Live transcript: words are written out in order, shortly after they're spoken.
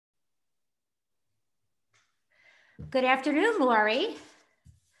Good afternoon, Laurie,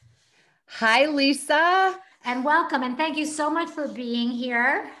 Hi, Lisa. and welcome. And thank you so much for being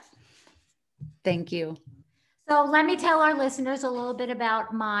here. Thank you. So, let me tell our listeners a little bit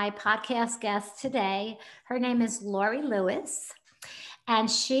about my podcast guest today. Her name is Laurie Lewis,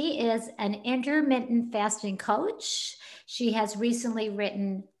 and she is an intermittent fasting coach. She has recently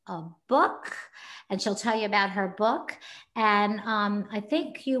written a book, and she'll tell you about her book. And I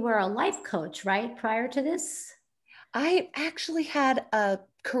think you were a life coach, right, prior to this? I actually had a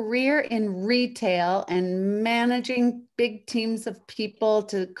career in retail and managing big teams of people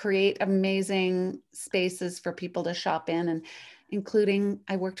to create amazing spaces for people to shop in, and including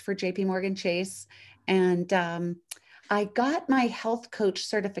I worked for JP Morgan Chase, and I got my health coach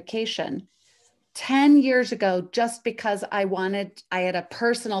certification 10 years ago just because I had a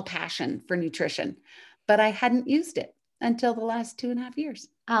personal passion for nutrition, but I hadn't used it until the last 2.5 years.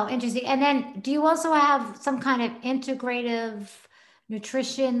 Oh, interesting. And then do you also have some kind of integrative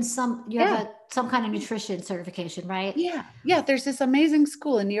nutrition? You have Yeah. some kind of nutrition certification, right? Yeah. Yeah. There's this amazing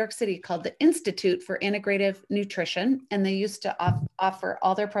school in New York City called the Institute for Integrative Nutrition. And they used to offer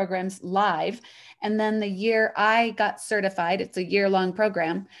all their programs live. And then the year I got certified, it's a year-long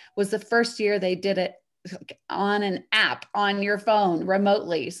program, was the first year they did it on an app on your phone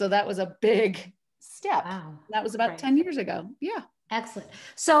remotely. So that was a big step. Wow. That was about Great. 10 years ago. Yeah. Excellent.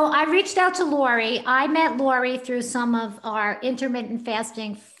 So I reached out to Lori. I met Lori through some of our intermittent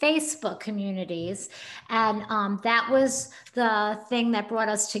fasting Facebook communities. And that was the thing that brought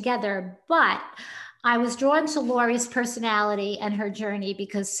us together. But I was drawn to Lori's personality and her journey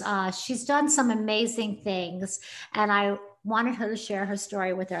because she's done some amazing things. And I wanted her to share her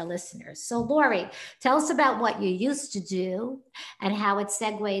story with our listeners. So, Lori, tell us about what you used to do and how it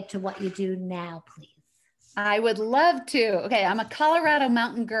segued to what you do now, please. I would love to. Okay, I'm a Colorado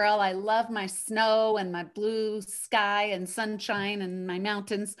mountain girl. I love my snow and my blue sky and sunshine and my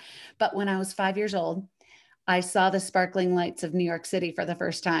mountains. But when I was 5 years old, I saw the sparkling lights of New York City for the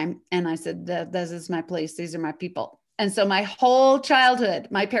first time. And I said, This is my place. These are my people. And so my whole childhood,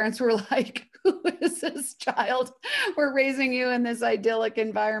 my parents were like, Who is this child? We're raising you in this idyllic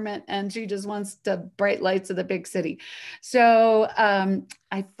environment. And she just wants the bright lights of the big city. So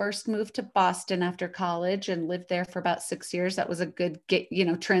I first moved to Boston after college and lived there for about 6 years. That was a good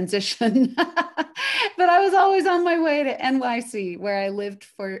transition. But I was always on my way to NYC, where I lived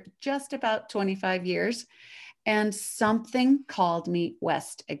for just about 25 years. And something called me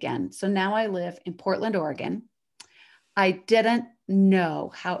west again. So now I live in Portland, Oregon. I didn't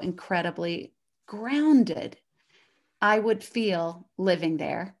know how incredibly grounded I would feel living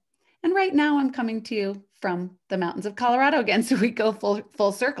there. And right now I'm coming to you from the mountains of Colorado again. So we go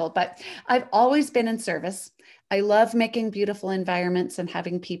full circle, but I've always been in service. I love making beautiful environments and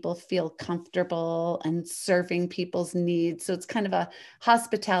having people feel comfortable and serving people's needs. So it's kind of a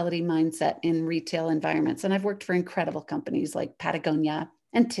hospitality mindset in retail environments. And I've worked for incredible companies like Patagonia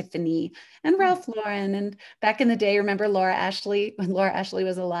and Tiffany and Ralph Lauren. And back in the day, remember Laura Ashley, when Laura Ashley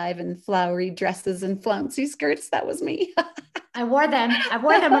was alive in flowery dresses and flouncy skirts? That was me. I wore them. I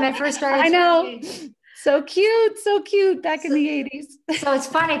wore them when I first started I know. teaching. So cute back in So, the 80s. so it's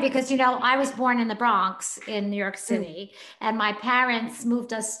funny because, I was born in the Bronx in New York Mm. City, and my parents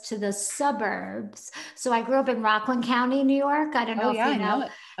moved us to the suburbs. So I grew up in Rockland County, New York. I don't Oh, know if yeah, you I know know,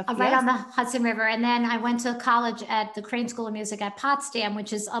 it. right Yes. on the Hudson River. And then I went to college at the Crane School of Music at Potsdam,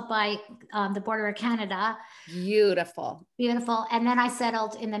 which is up by the border of Canada. Beautiful. Beautiful. And then I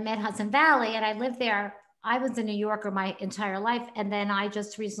settled in the Mid Hudson Valley, and I lived there. I was a New Yorker my entire life. And then I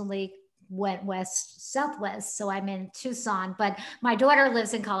just recently went west, southwest. So I'm in Tucson, but my daughter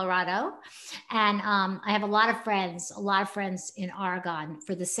lives in Colorado. And I have a lot of friends in Oregon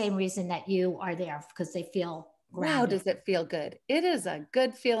for the same reason that you are there, because they feel Wow, grounded. does it feel good? It is a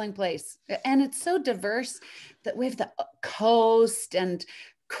good feeling place. And it's so diverse that we have the coast and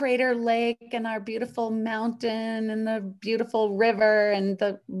Crater Lake and our beautiful mountain and the beautiful river, and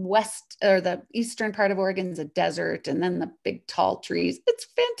the west or the eastern part of Oregon is a desert, and then the big tall trees. It's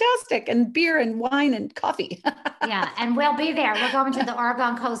fantastic. And beer and wine and coffee. Yeah, and we'll be there. We're going to the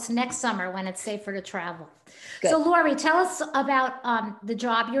Oregon coast next summer when it's safer to travel. So, Good. Lori, tell us about the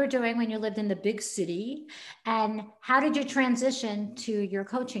job you were doing when you lived in the big city, and how did you transition to your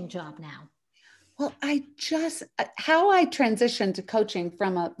coaching job now? Well, how I transitioned to coaching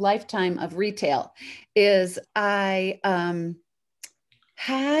from a lifetime of retail is I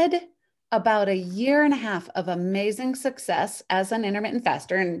had about a year and a half of amazing success as an intermittent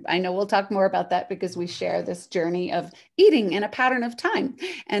faster. And I know we'll talk more about that because we share this journey of eating in a pattern of time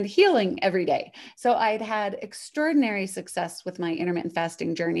and healing every day. So I'd had extraordinary success with my intermittent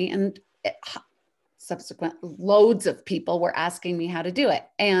fasting journey. And subsequent loads of people were asking me how to do it.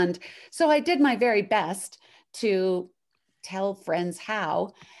 And so I did my very best to tell friends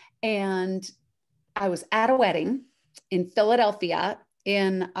how. And I was at a wedding in Philadelphia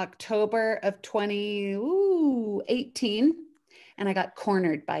in October of 2018. And I got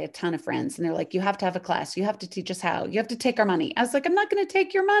cornered by a ton of friends. And they're like, you have to have a class. You have to teach us how. You have to take our money. I was like, I'm not going to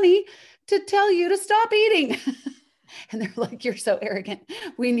take your money to tell you to stop eating. And they're like, you're so arrogant.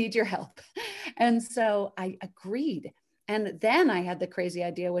 We need your help. And so I agreed. And then I had the crazy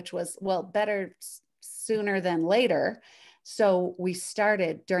idea, which was, well, better sooner than later. So we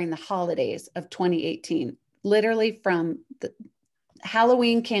started during the holidays of 2018, literally from the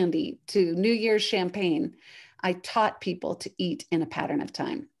Halloween candy to New Year's champagne. I taught people to eat in a pattern of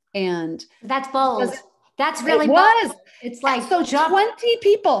time. And that's bold. That's really bold. It's like, so 20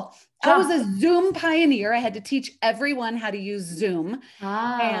 people. Jump. I was a Zoom pioneer. I had to teach everyone how to use Zoom.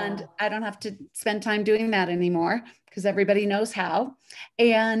 And I don't have to spend time doing that anymore because everybody knows how.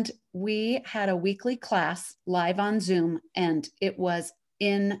 And we had a weekly class live on Zoom, and it was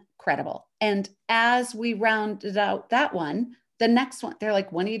incredible. And as we rounded out that one, the next one, they're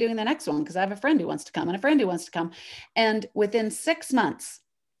like, when are you doing the next one? Because I have a friend who wants to come and a friend who wants to come. And within 6 months,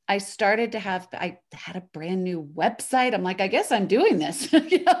 I had a brand new website. I'm like, I guess I'm doing this,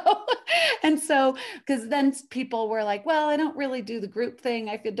 And so, because then people were like, well, I don't really do the group thing.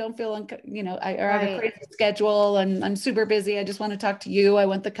 I don't feel, I have a crazy schedule and I'm super busy. I just want to talk to you. I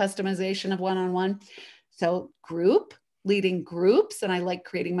want the customization of one-on-one. So leading groups. And I like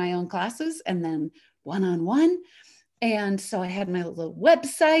creating my own classes and then one-on-one. And so I had my little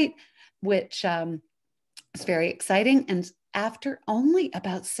website, which was very exciting. And after only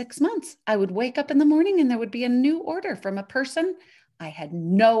about 6 months, I would wake up in the morning and there would be a new order from a person. I had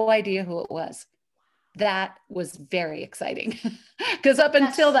no idea who it was. That was very exciting because up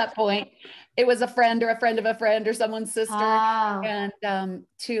until that point, it was a friend or a friend of a friend or someone's sister. And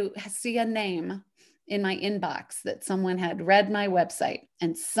to see a name in my inbox that someone had read my website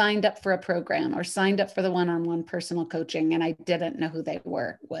and signed up for a program or signed up for the one-on-one personal coaching, and I didn't know who they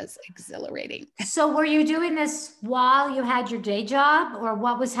were, was exhilarating. So were you doing this while you had your day job, or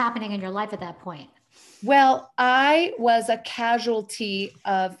what was happening in your life at that point? Well, I was a casualty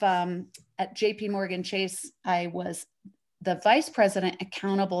of, at JP Morgan Chase, I was the vice president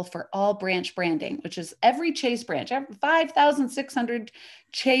accountable for all branch branding, which is every Chase branch, 5,600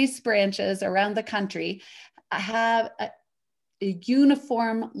 Chase branches around the country have a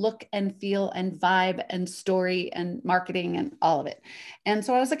uniform look and feel and vibe and story and marketing and all of it. And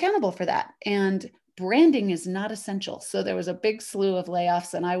so I was accountable for that. And branding is not essential. So there was a big slew of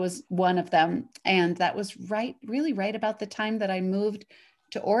layoffs and I was one of them. And that was really right about the time that I moved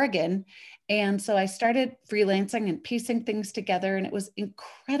to Oregon. And so I started freelancing and piecing things together, and it was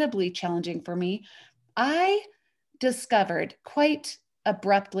incredibly challenging for me. I discovered quite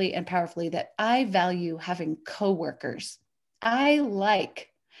abruptly and powerfully that I value having coworkers. It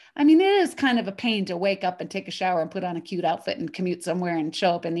is kind of a pain to wake up and take a shower and put on a cute outfit and commute somewhere and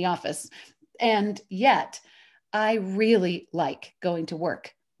show up in the office. And yet I really like going to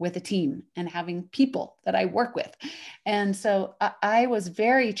work with a team and having people that I work with. And so I was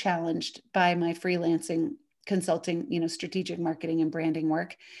very challenged by my freelancing consulting, strategic marketing and branding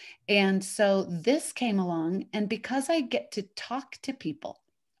work. And so this came along, and because I get to talk to people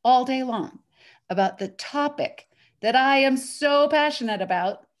all day long about the topic that I am so passionate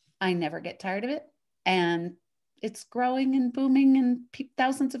about, I never get tired of it. And it's growing and booming, and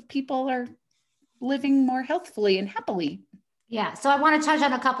thousands of people are living more healthfully and happily. Yeah. So I want to touch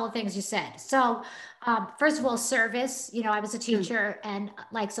on a couple of things you said. So first of all, service, I was a teacher and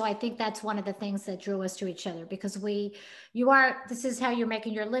so I think that's one of the things that drew us to each other, because this is how you're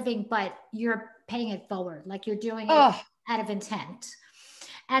making your living, but you're paying it forward. Like you're doing it out of intent.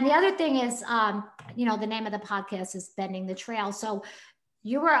 And the other thing is, the name of the podcast is Bending the Trail. So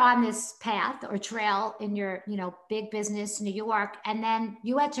you were on this path or trail in your, big business, New York, and then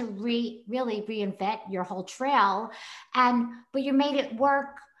you had to really reinvent your whole trail. But you made it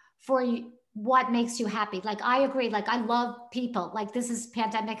work for you, what makes you happy. Like, I agree. Like, I love people. Like,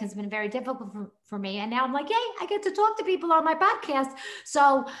 pandemic has been very difficult for me. And now I'm like, yay, I get to talk to people on my podcast.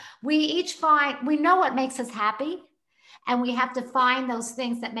 So we know what makes us happy. And we have to find those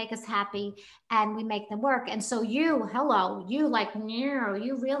things that make us happy, and we make them work. And so you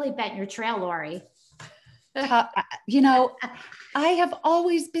really bent your trail, Laurie. I have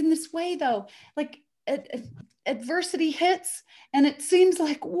always been this way though. Like adversity hits and it seems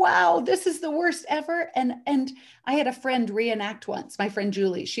like, wow, this is the worst ever. And I had a friend reenact once, my friend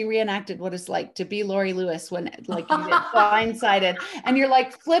Julie, she reenacted what it's like to be Laurie Lewis when like you get blindsided and you're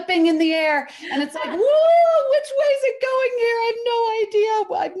like flipping in the air and it's like, whoa, which way is it going here? I have no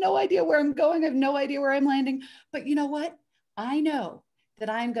idea. I have no idea where I'm going. I have no idea where I'm landing. But you know what? I know that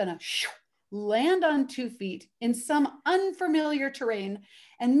I'm going to land on 2 feet in some unfamiliar terrain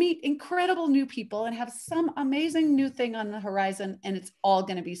and meet incredible new people and have some amazing new thing on the horizon. And it's all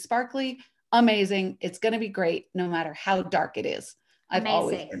going to be sparkly, amazing. It's going to be great, no matter how dark it is. I've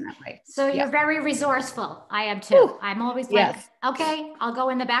always been that way. So yeah. You're very resourceful. I am too. Ooh, I'm always like, yes. okay, I'll go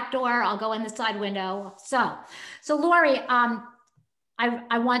in the back door. I'll go in the side window. So Laurie,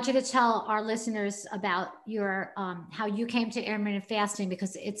 I want you to tell our listeners about your how you came to intermittent fasting,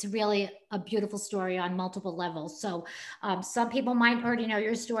 because it's really a beautiful story on multiple levels. So some people might already know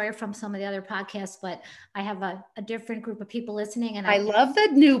your story from some of the other podcasts, but I have a different group of people listening, and I love the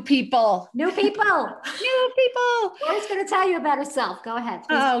new people. New people. New people. Laurie's going to tell you about herself. Go ahead,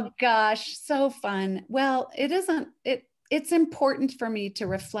 please. Oh gosh, so fun. Well, it's important for me to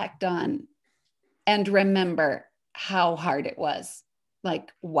reflect on and remember how hard it was.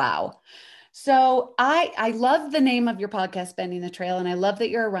 Like, wow. So I love the name of your podcast, Bending the Trail, and I love that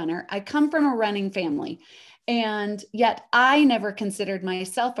you're a runner. I come from a running family, and yet I never considered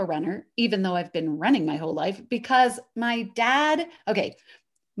myself a runner, even though I've been running my whole life, because my dad,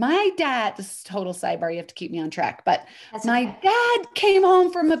 this is total sidebar, you have to keep me on track, but my dad came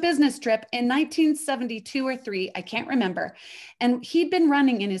home from a business trip in 1972 or 3, I can't remember. And he'd been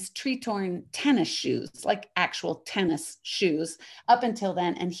running in his tree-torn tennis shoes, like actual tennis shoes up until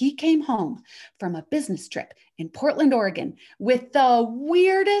then. And he came home from a business trip in Portland, Oregon with the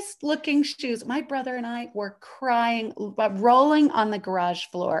weirdest looking shoes. My brother and I were crying, rolling on the garage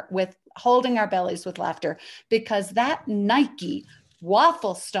floor with holding our bellies with laughter, because that Nike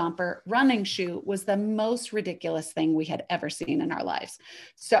waffle stomper running shoe was the most ridiculous thing we had ever seen in our lives.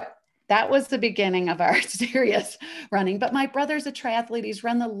 So that was the beginning of our serious running. But my brother's a triathlete. He's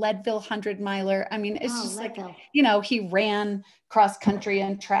run the Leadville 100-miler. I mean, it's just Leadville. Like, he ran cross country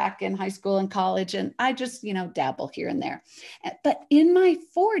and track in high school and college. And I just, dabble here and there. But in my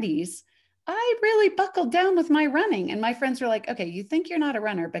 40s, I really buckled down with my running. And my friends were like, okay, you think you're not a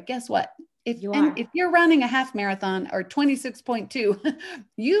runner, but guess what? If you're running a half marathon or 26.2,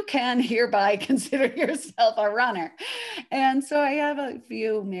 you can hereby consider yourself a runner. And so I have a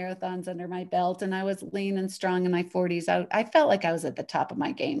few marathons under my belt, and I was lean and strong in my 40s. I felt like I was at the top of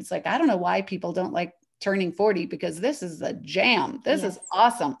my game. It's like, I don't know why people don't like turning 40, because this is a jam. This is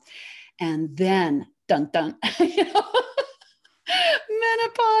awesome. And then dun, menopause.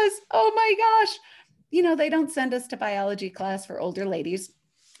 Oh my gosh. They don't send us to biology class for older ladies.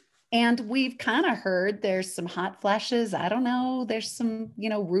 And we've kind of heard there's some hot flashes. I don't know. There's some,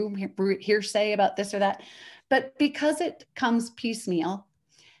 hearsay about this or that. But because it comes piecemeal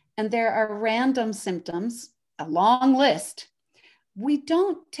and there are random symptoms, a long list, we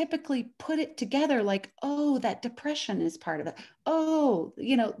don't typically put it together like, oh, that depression is part of it. Oh,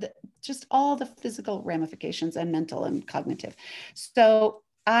 just all the physical ramifications and mental and cognitive. So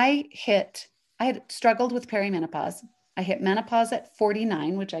I had struggled with perimenopause. I hit menopause at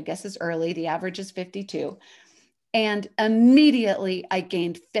 49, which I guess is early. The average is 52. And immediately I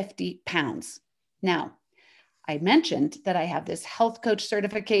gained 50 pounds. Now, I mentioned that I have this health coach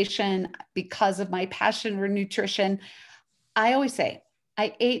certification because of my passion for nutrition. I always say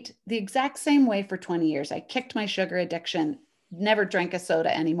I ate the exact same way for 20 years. I kicked my sugar addiction, never drank a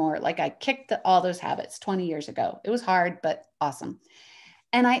soda anymore. Like I kicked all those habits 20 years ago. It was hard, but awesome.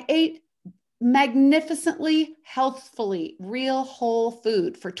 And I ate magnificently, healthfully, real whole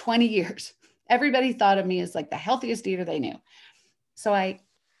food for 20 years. Everybody thought of me as like the healthiest eater they knew. So I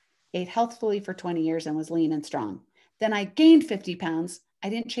ate healthfully for 20 years and was lean and strong. Then I gained 50 pounds. I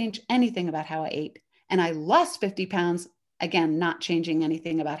didn't change anything about how I ate. And I lost 50 pounds, again, not changing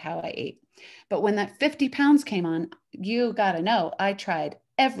anything about how I ate. But when that 50 pounds came on, you got to know, I tried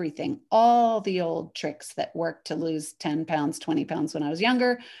everything, all the old tricks that worked to lose 10 pounds, 20 pounds when I was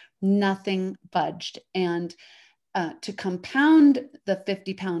younger. Nothing budged. And to compound the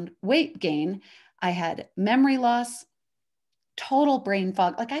 50-pound weight gain, I had memory loss, total brain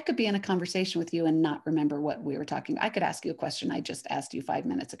fog. Like I could be in a conversation with you and not remember what we were talking about. I could ask you a question I just asked you 5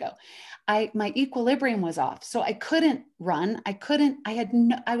 minutes ago. My equilibrium was off. So I couldn't run.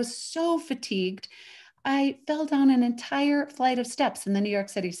 I was so fatigued. I fell down an entire flight of steps in the New York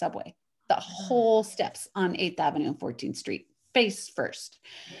City subway, the whole steps on 8th Avenue and 14th Street. Face first.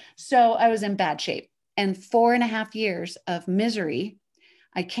 So I was in bad shape, and 4.5 years of misery.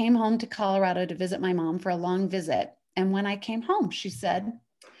 I came home to Colorado to visit my mom for a long visit. And when I came home, she said,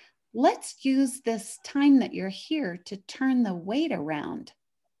 let's use this time that you're here to turn the weight around.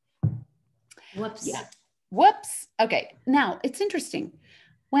 Whoops. Yeah. Whoops. Okay. Now it's interesting.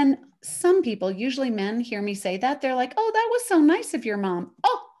 When some people, usually men, hear me say that, they're like, oh, that was so nice of your mom.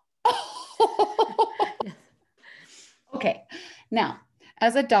 Oh. Okay. Now,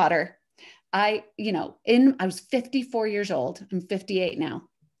 as a daughter, I was 54 years old. I'm 58 now.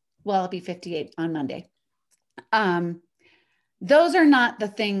 Well, I'll be 58 on Monday. Those are not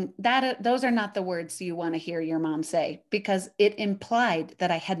those are not the words you want to hear your mom say, because it implied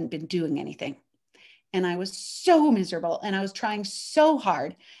that I hadn't been doing anything. And I was so miserable, and I was trying so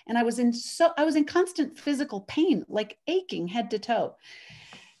hard, and I was in constant physical pain, like aching head to toe.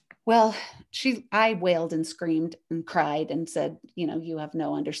 Well, I wailed and screamed and cried and said, you have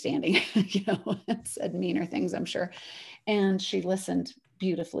no understanding, and said meaner things, I'm sure. And she listened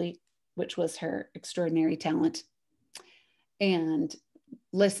beautifully, which was her extraordinary talent, and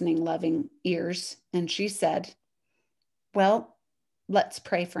listening, loving ears. And she said, well, let's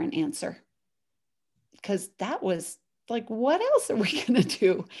pray for an answer. Because that was like, what else are we going to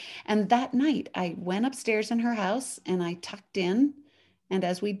do? And that night I went upstairs in her house and I tucked in. And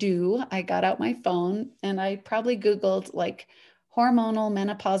as we do, I got out my phone and I probably Googled like hormonal,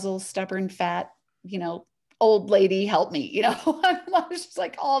 menopausal, stubborn, fat, old lady, help me, I was just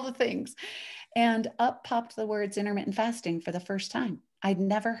like all the things. And up popped the words intermittent fasting for the first time. I'd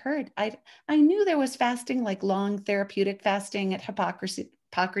never heard. I knew there was fasting, like long therapeutic fasting at Hippocrates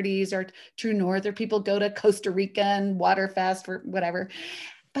or True North, or people go to Costa Rica and water fast for whatever.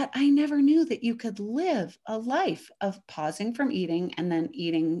 But I never knew that you could live a life of pausing from eating and then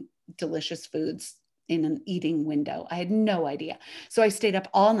eating delicious foods in an eating window. I had no idea. So I stayed up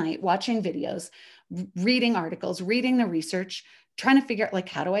all night watching videos, reading articles, reading the research, trying to figure out, like,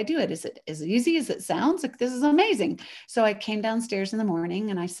 how do I do it? Is it as easy as it sounds? Like, this is amazing. So I came downstairs in the morning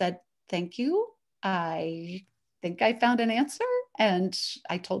and I said, thank you. I think I found an answer. And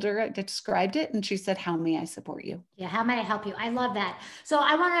I told her, I described it. And she said, how may I support you? Yeah, how may I help you? I love that. So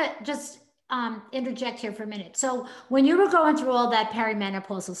I want to just interject here for a minute. So when you were going through all that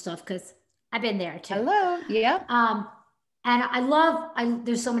perimenopausal stuff, because I've been there too. Hello. Yeah. And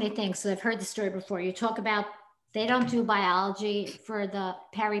there's so many things. So I've heard the story before. You talk about they don't do biology for the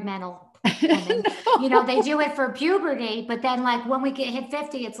perimenal woman. No. They do it for puberty, but then like when we hit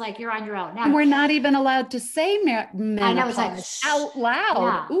 50, it's like you're on your own. And we're not even allowed to say menopause I know, it's like out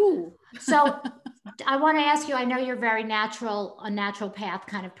loud. Yeah. Ooh. So I want to ask you, I know you're very a natural path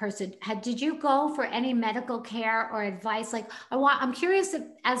kind of person. Did you go for any medical care or advice? Like I'm curious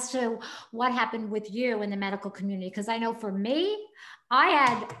as to what happened with you in the medical community. Because I know for me, I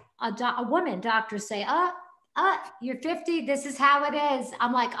had a woman doctor say, you're 50. This is how it is.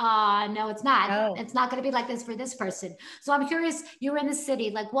 I'm like, no, it's not. Oh. It's not going to be like this for this person. So I'm curious, you were in the city.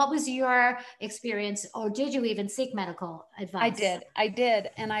 Like, what was your experience, or did you even seek medical advice? I did.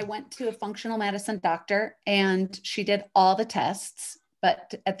 And I went to a functional medicine doctor and she did all the tests.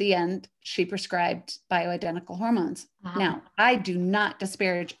 But at the end, she prescribed bioidentical hormones. Uh-huh. Now, I do not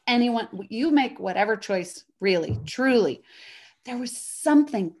disparage anyone. You make whatever choice, really, truly. There was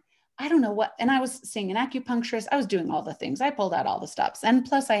something, I don't know what, and I was seeing an acupuncturist. I was doing all the things. I pulled out all the stops. And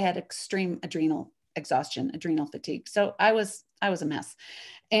plus I had extreme adrenal exhaustion, adrenal fatigue. So I was a mess.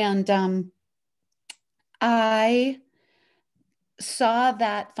 And I saw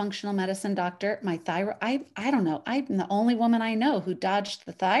that functional medicine doctor. My thyroid, I don't know. I'm the only woman I know who dodged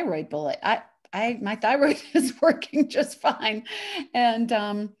the thyroid bullet. My thyroid is working just fine.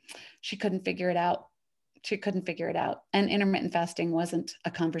 And she couldn't figure it out. She couldn't figure it out. And intermittent fasting wasn't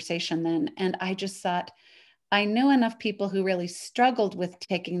a conversation then. And I just thought, I knew enough people who really struggled with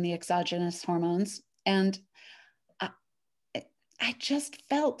taking the exogenous hormones. And I just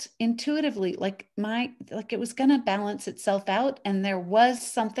felt intuitively like it was going to balance itself out. And there was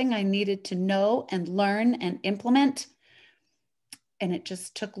something I needed to know and learn and implement. And it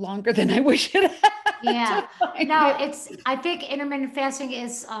just took longer than I wish it had. Yeah. No, I think intermittent fasting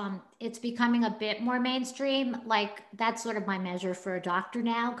is, it's becoming a bit more mainstream. Like that's sort of my measure for a doctor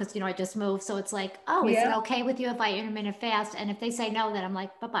now. Cause I just moved. So it's like, oh, is it okay with you if I intermittent fast? And if they say no, then I'm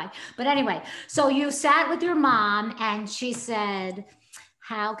like, bye-bye. But anyway, so you sat with your mom and she said,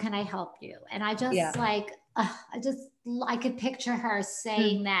 how can I help you? And I just I could picture her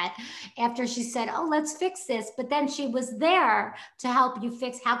saying that after she said, oh, let's fix this. But then she was there to help you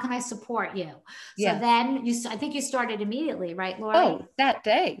fix, how can I support you? So then I think you started immediately, right, Laurie? Oh, that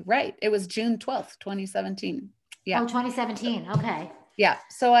day, right. It was June 12th, 2017. Yeah. Oh, 2017. Okay. Yeah.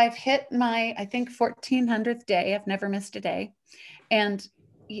 So I've hit my, I think 1400th day. I've never missed a day. And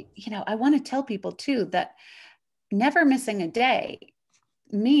I want to tell people too that never missing a day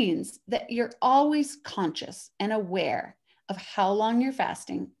means that you're always conscious and aware of how long you're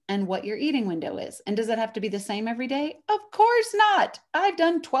fasting and what your eating window is. And does it have to be the same every day? Of course not. I've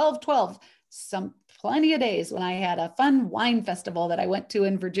done 12-12, plenty of days when I had a fun wine festival that I went to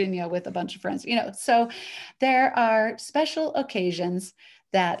in Virginia with a bunch of friends, so there are special occasions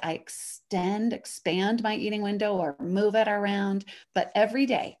that I expand my eating window or move it around. But every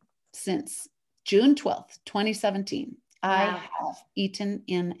day since June 12th, 2017, Wow. I have eaten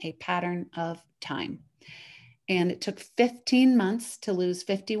in a pattern of time. And it took 15 months to lose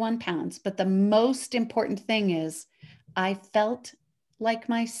 51 pounds. But the most important thing is I felt like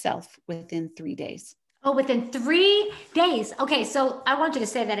myself within 3 days. Oh, within 3 days. Okay, so I want you to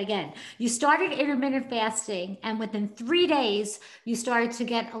say that again. You started intermittent fasting, and within 3 days, you started to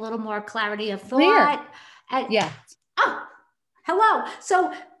get a little more clarity of thought. Yeah. Oh, hello.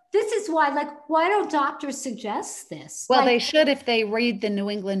 So this is why, why don't doctors suggest this? Well, they should if they read the New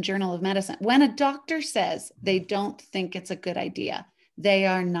England Journal of Medicine. When a doctor says they don't think it's a good idea, they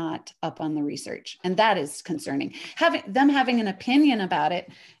are not up on the research. And that is concerning. Having an opinion about it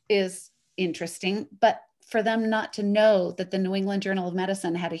is interesting, but for them not to know that the New England Journal of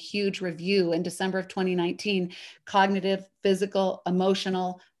Medicine had a huge review in December of 2019, cognitive, physical,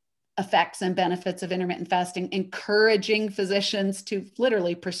 emotional effects and benefits of intermittent fasting, encouraging physicians to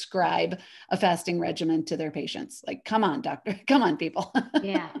literally prescribe a fasting regimen to their patients. Like, come on, doctor, come on, people.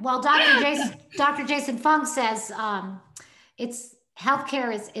 Yeah. Well, Dr. Jason Fung says it's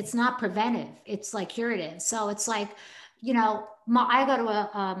healthcare it's not preventive. It's like curative. So it's like, I go to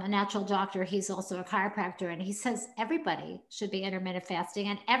a natural doctor. He's also a chiropractor, and he says everybody should be intermittent fasting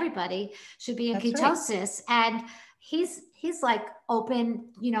and everybody should be in ketosis. Right. And he's like open,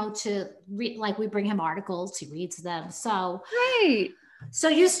 to read, like we bring him articles, he reads them. So, right. So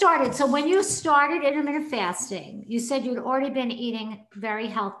when you started intermittent fasting, you said you'd already been eating very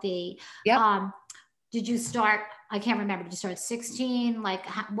healthy. Yep. Did you start, I can't remember, did you start at 16?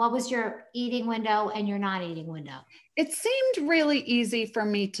 What was your eating window and your not eating window? It seemed really easy for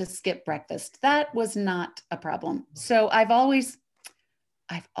me to skip breakfast. That was not a problem. So I've always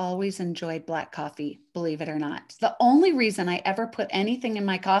enjoyed black coffee, believe it or not. The only reason I ever put anything in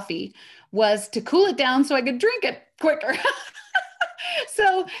my coffee was to cool it down so I could drink it quicker.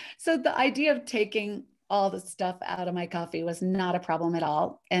 So the idea of taking all the stuff out of my coffee was not a problem at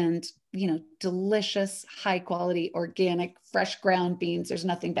all. And, delicious, high quality, organic, fresh ground beans, there's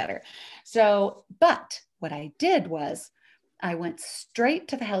nothing better. So, but what I did was I went straight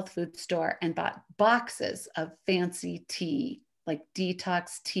to the health food store and bought boxes of fancy tea, like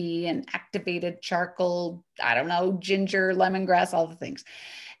detox tea and activated charcoal, I don't know, ginger, lemongrass, all the things.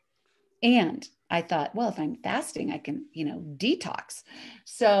 And I thought, well, if I'm fasting, I can, detox.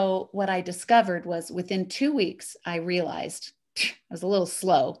 So what I discovered was within 2 weeks, I realized I was a little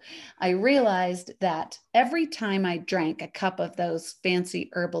slow. I realized that every time I drank a cup of those fancy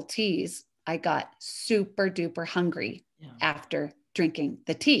herbal teas, I got super duper hungry after drinking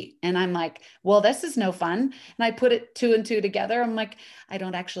the tea. And I'm like, well, this is no fun. And I put it 2 and 2 together. I'm like, I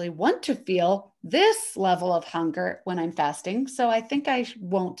don't actually want to feel this level of hunger when I'm fasting. So I think I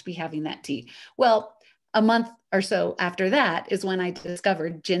won't be having that tea. Well, a month or so after that is when I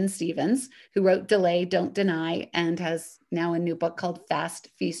discovered Jen Stevens, who wrote Delay, Don't Deny, and has now a new book called Fast,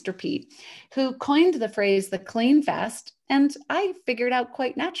 Feast, Repeat, who coined the phrase the clean fast. And I figured out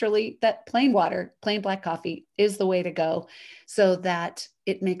quite naturally that plain water, plain black coffee is the way to go, so that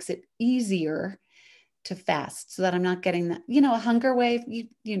it makes it easier to fast, so that I'm not getting that, a hunger wave.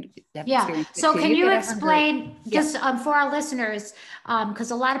 Yeah. So can you explain just for our listeners,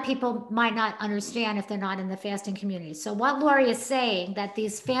 because a lot of people might not understand if they're not in the fasting community. So what Laurie is saying, that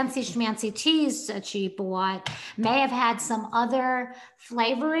these fancy schmancy teas that she bought may have had some other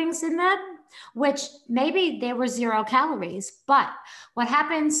flavorings in them, which maybe they were 0 calories. But what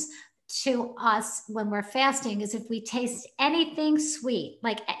happens to us when we're fasting is if we taste anything sweet,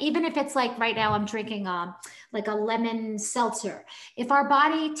 like even if it's like right now I'm drinking like a lemon seltzer. If our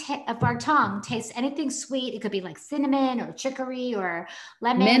if our tongue tastes anything sweet, it could be like cinnamon or chicory or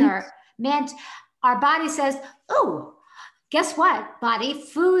lemon or mint. Our body says, "Oh, guess what, body?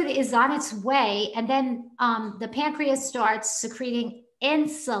 Food is on its way." And then the pancreas starts secreting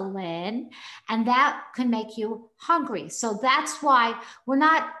insulin, and that can make you hungry. So that's why we're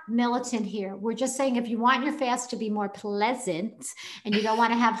not militant here. We're just saying if you want your fast to be more pleasant and you don't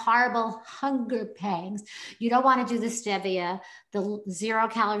want to have horrible hunger pangs, you don't want to do the stevia, the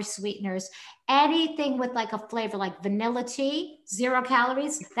 0-calorie sweeteners, anything with like a flavor like vanilla tea, 0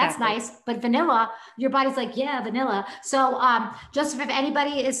 calories, that's Exactly. nice. But vanilla, your body's like, yeah, vanilla. So just if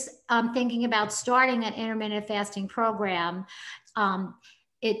anybody is thinking about starting an intermittent fasting program, um,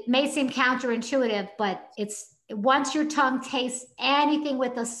 it may seem counterintuitive, but it's once your tongue tastes anything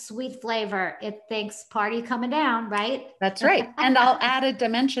with a sweet flavor, it thinks party coming down, right? That's right. And I'll add a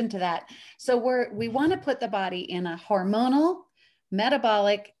dimension to that. So we want to put the body in a hormonal,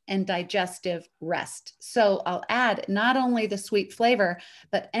 metabolic, and digestive rest. So I'll add not only the sweet flavor,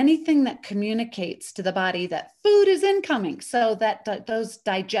 but anything that communicates to the body that food is incoming. So that those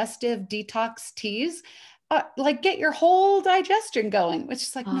digestive detox teas, like get your whole digestion going, which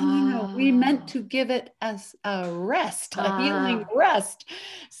is like, no, we meant to give it as a rest, a healing rest.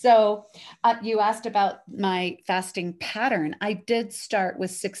 So you asked about my fasting pattern. I did start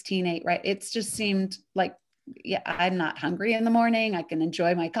with 16-8, right? It's just seemed like, yeah, I'm not hungry in the morning. I can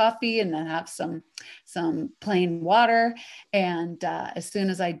enjoy my coffee and then have some plain water. And as soon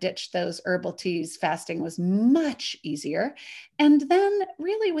as I ditched those herbal teas, fasting was much easier. And then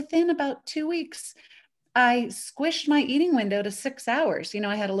really within about 2 weeks, I squished my eating window to 6 hours.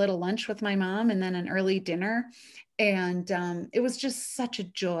 I had a little lunch with my mom and then an early dinner. And it was just such a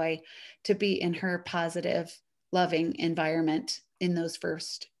joy to be in her positive, loving environment in those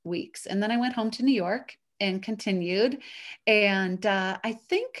first weeks. And then I went home to New York and continued. And I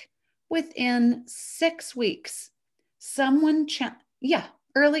think within 6 weeks,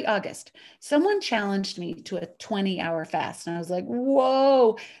 early August, someone challenged me to a 20-hour fast. And I was like,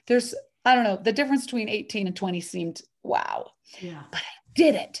 whoa, I don't know, the difference between 18 and 20 seemed wow. Yeah. But I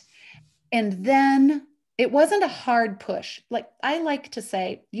did it. And then it wasn't a hard push. Like I like to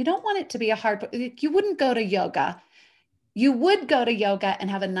say, you don't want it to be a hard push. You wouldn't go to yoga. You would go to yoga and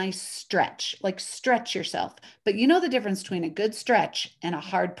have a nice stretch, like stretch yourself. But you know the difference between a good stretch and a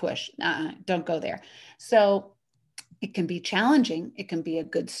hard push. Don't go there. So it can be challenging. It can be a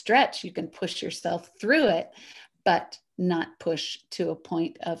good stretch. You can push yourself through it, but not push to a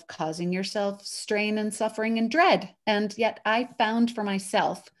point of causing yourself strain and suffering and dread. And yet I found for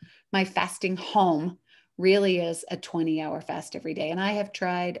myself, my fasting home really is a 20-hour fast every day. And I have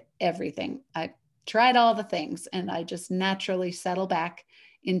tried everything. I tried all the things, and I just naturally settle back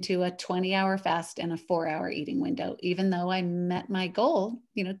into a 20-hour fast and a 4-hour eating window, even though I met my goal,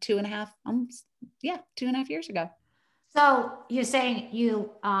 2.5 years ago. So you're saying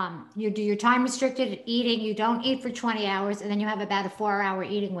you do your time restricted eating, you don't eat for 20 hours, and then you have about a 4-hour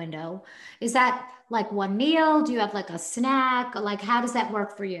eating window. Is that like one meal? Do you have like a snack? Like how does that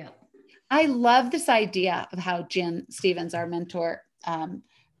work for you? I love this idea of how Jen Stevens, our mentor,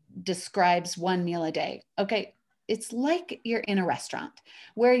 describes one meal a day. Okay, it's like you're in a restaurant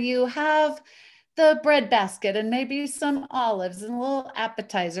where you have the bread basket and maybe some olives and a little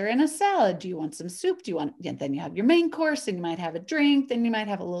appetizer and a salad. Do you want some soup? Then you have your main course and you might have a drink, then you might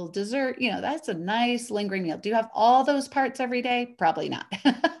have a little dessert. That's a nice lingering meal. Do you have all those parts every day? Probably not.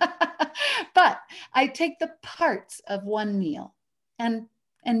 But I take the parts of one meal and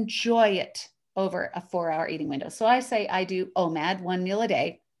enjoy it over a 4-hour eating window. So I say I do OMAD, one meal a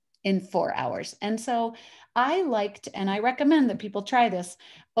day in 4 hours. And so I liked, and I recommend that people try this,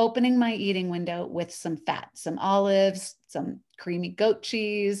 opening my eating window with some fat, some olives, some creamy goat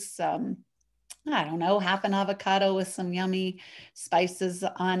cheese, I don't know, half an avocado with some yummy spices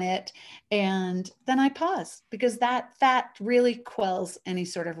on it. And then I pause because that fat really quells any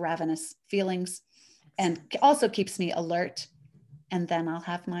sort of ravenous feelings and also keeps me alert. And then I'll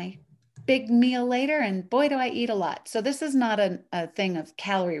have my big meal later, and boy, do I eat a lot. So this is not a thing of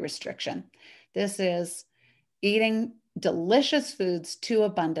calorie restriction. This is eating delicious foods to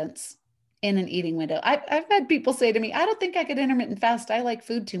abundance in an eating window. I've had people say to me, I don't think I could intermittent fast. I like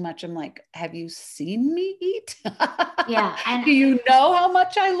food too much. I'm like, have you seen me eat? Yeah. And do you know how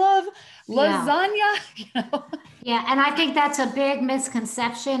much I love yeah. lasagna? Yeah, and I think that's a big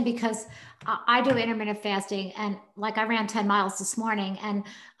misconception because I do intermittent fasting, and like I ran 10 miles this morning, and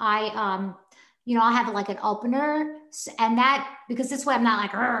I have like an opener, and that because this way I'm not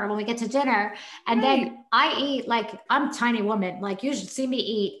like when we get to dinner, and Right. then I eat like I'm a tiny woman, like you should see me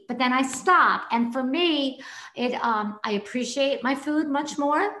eat, but then I stop, and for me, I appreciate my food much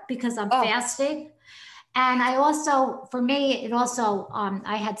more because I'm Oh, fasting. And I also, for me, it also,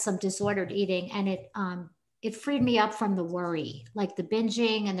 I had some disordered eating, and it freed me up from the worry, like the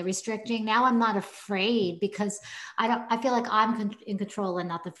binging and the restricting. Now I'm not afraid because I feel like I'm in control and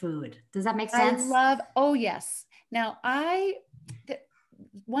not the food. Does that make sense? Oh yes. Now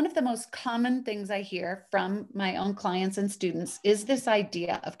one of the most common things I hear from my own clients and students is this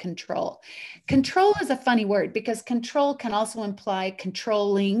idea of control. Control is a funny word because control can also imply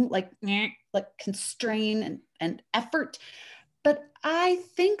controlling, like constrain and effort. But I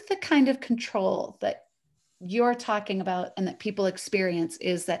think the kind of control that you're talking about and that people experience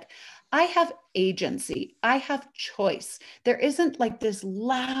is that I have agency, I have choice. There isn't like this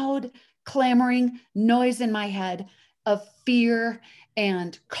loud, clamoring noise in my head of fear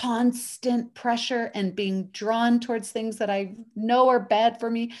and constant pressure and being drawn towards things that I know are bad for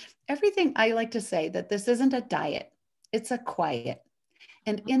me. Everything, I like to say that this isn't a diet, it's a quiet.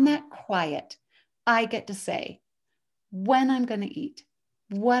 And in that quiet, I get to say when I'm going to eat,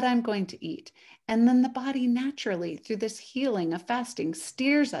 what I'm going to eat. And then the body naturally, through this healing of fasting,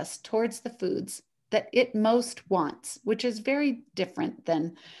 steers us towards the foods that it most wants, which is very different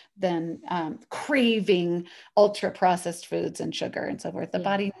than craving ultra processed foods and sugar and so forth. The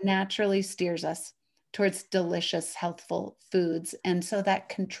body naturally steers us towards delicious, healthful foods. And so that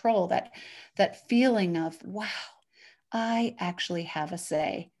control, that feeling of, wow, I actually have a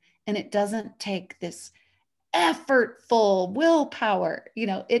say. And it doesn't take this effortful willpower.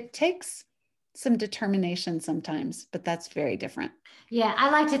 It takes some determination sometimes, but that's very different. Yeah, I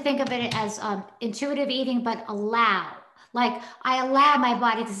like to think of it as intuitive eating, but like I allow my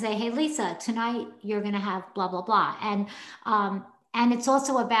body to say, "Hey, Lisa, tonight you're going to have blah blah blah," and it's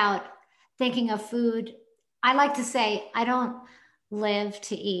also about thinking of food. I like to say, I don't live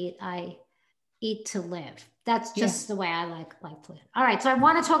to eat; I eat to live. That's just the way I like to live. All right, so I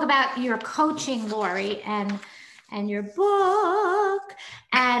want to talk about your coaching, Laurie, and your book.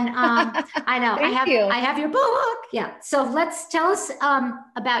 And I know I have your book. Yeah. So let's tell us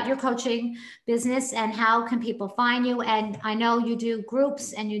about your coaching business and how can people find you. And I know you do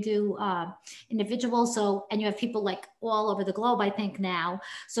groups and you do individuals. So and you have people like all over the globe, I think now.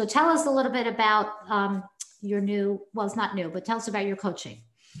 So tell us a little bit about your new. Well, it's not new, but tell us about your coaching.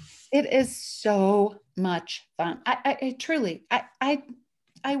 It is so much fun. I truly,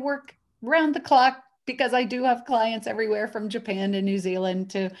 I work round the clock because I do have clients everywhere from Japan to New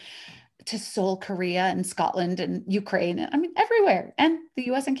Zealand to Seoul, Korea, and Scotland and Ukraine. I mean, everywhere, and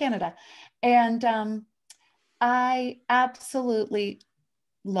the US and Canada. And I absolutely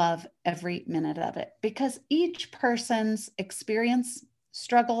love every minute of it because each person's experience,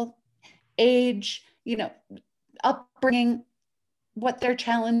 struggle, age, upbringing, what they're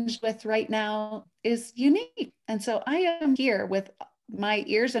challenged with right now is unique. And so I am here with my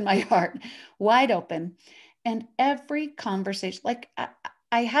ears and my heart wide open. And every conversation, like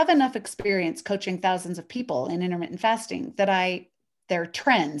I have enough experience coaching thousands of people in intermittent fasting that they're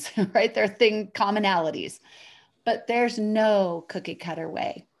trends, right? They're commonalities, but there's no cookie cutter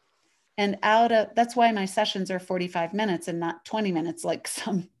way. And that's why my sessions are 45 minutes and not 20 minutes, like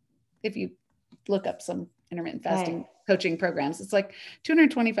if you look up some intermittent fasting coaching programs, it's like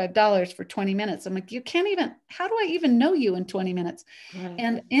 $225 for 20 minutes. I'm like, how do I even know you in 20 minutes?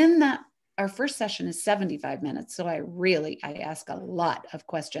 And in that, our first session is 75 minutes. So I ask a lot of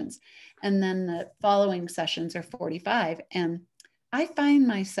questions. And then the following sessions are 45. And I find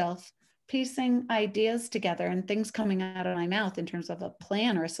myself piecing ideas together and things coming out of my mouth in terms of a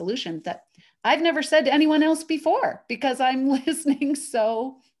plan or a solution that I've never said to anyone else before because I'm listening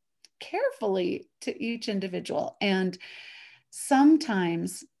so carefully to each individual. And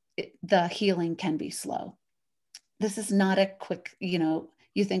sometimes the healing can be slow. This is not a quick,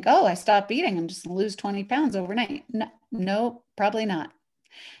 you think, oh, I stopped eating, I'm just lose 20 pounds overnight. No, probably not.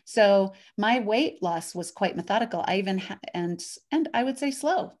 So my weight loss was quite methodical. I even and I would say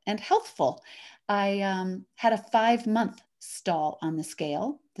slow and healthful. I had a 5-month stall on the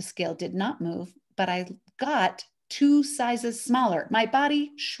scale. The scale did not move, but I got 2 sizes smaller. My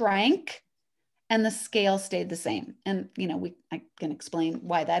body shrank and the scale stayed the same. And, I can explain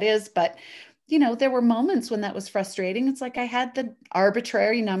why that is, but, there were moments when that was frustrating. It's like I had the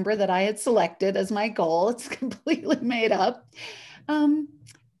arbitrary number that I had selected as my goal. It's completely made up. And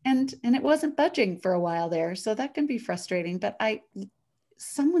it wasn't budging for a while there. So that can be frustrating. But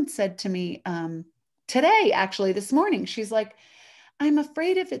someone said to me today, actually this morning, she's like, I'm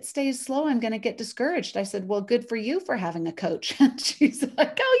afraid if it stays slow, I'm going to get discouraged. I said, well, good for you for having a coach. And she's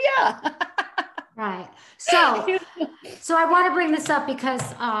like, oh yeah. Right. So I want to bring this up because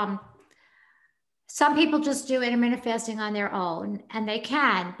some people just do intermittent fasting on their own and they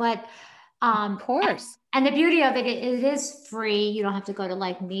can, but of course. And the beauty of it is free. You don't have to go to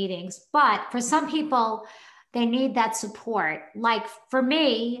like meetings, but for some people, They need that support. Like for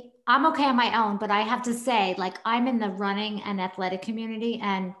me, I'm okay on my own, but I have to say, like, I'm in the running and athletic community,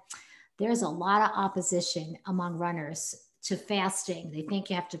 and there's a lot of opposition among runners to fasting. They think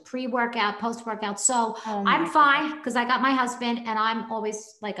you have to pre-workout, post-workout. So Oh I'm my gosh. fine because I got my husband, and I'm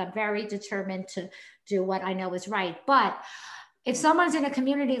always like, I'm very determined to do what I know is right. But if someone's in a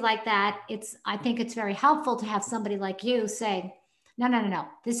community like that, I think it's very helpful to have somebody like you say, no, no, no, no.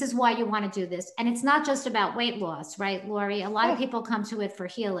 This is why you want to do this. And it's not just about weight loss, right, Laurie? A lot of Oh, people come to it for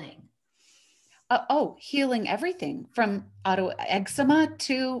healing. healing everything from autoeczema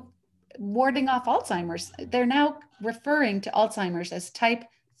to warding off Alzheimer's. They're now referring to Alzheimer's as type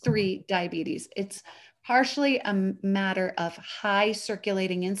 3 diabetes. It's partially a matter of high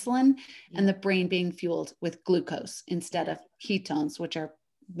circulating insulin and the brain being fueled with glucose instead of ketones, which are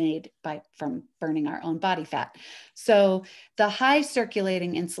made from burning our own body fat. So the high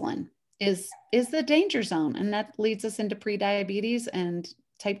circulating insulin is the danger zone, and that leads us into prediabetes and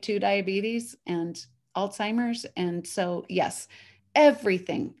type 2 diabetes and Alzheimer's. And so yes,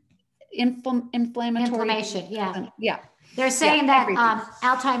 everything inflammatory. Inflammation, yeah. Yeah. They're Yeah, saying that everything.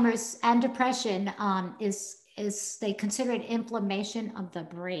 Alzheimer's and depression is they consider it inflammation of the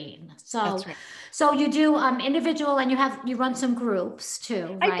brain. That's So right. so you do individual, and you run some groups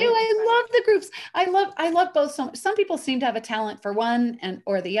too, I do. right? I love the groups. I love both. Some people seem to have a talent for one and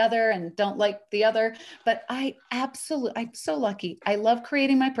or the other and don't like the other, but I'm so lucky. I love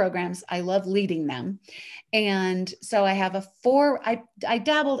creating my programs. I love leading them. And so I have I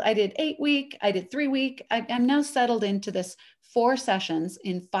dabbled, I did 8-week, I did 3-week. I'm now settled into this 4 sessions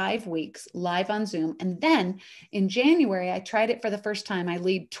in 5 weeks live on Zoom. And then in January, I tried it for the first time. I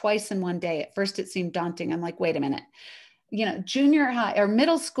lead twice in one day. At first it seemed daunting. I'm like, wait a minute, junior high or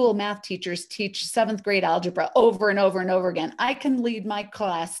middle school math teachers teach 7th grade algebra over and over and over again. I can lead my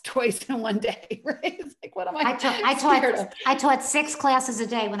class twice in one day, right? It's like, what am I scared of? I taught 6 classes a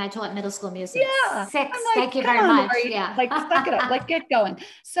day when I taught middle school music. Yeah. 6. I'm like, Thank you come very on, much. Laurie, Yeah. like suck it up, like get going.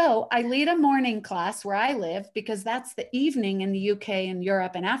 So I lead a morning class where I live because that's the evening in the UK and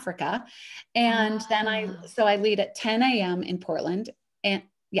Europe and Africa. And then I lead at 10 a.m. in Portland, and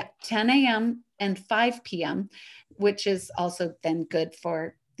 10 a.m. and 5 p.m., which is also then good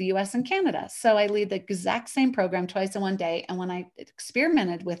for the US and Canada. So I lead the exact same program twice in one day. And when I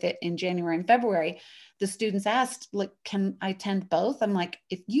experimented with it in January and February, the students asked, like, can I attend both? I'm like,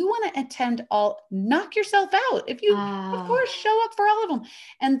 if you want to attend all, knock yourself out. If you, of course, show up for all of them.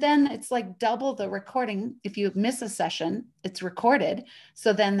 And then it's like double the recording. If you miss a session, it's recorded.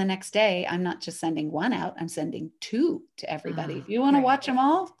 So then the next day, I'm not just sending one out, I'm sending 2 to everybody. If you want to watch them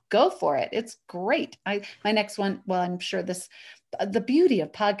all, go for it. It's great. My next one, well, I'm sure the beauty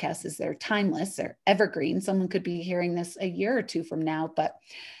of podcasts is they're timeless, they're evergreen. Someone could be hearing this a year or 2 from now, but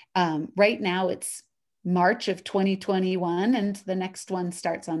right now it's March of 2021, and the next one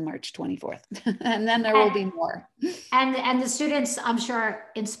starts on March 24th. And then there will be more. And the students, I'm sure,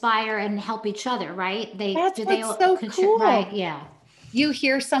 inspire and help each other, right? That's what's so cool. Right, yeah. You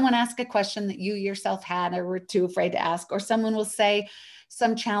hear someone ask a question that you yourself had or were too afraid to ask, or someone will say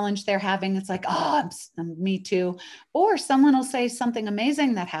some challenge they're having. It's like, oh, me too. Or someone will say something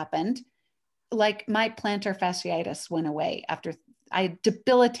amazing that happened. Like my plantar fasciitis went away after I had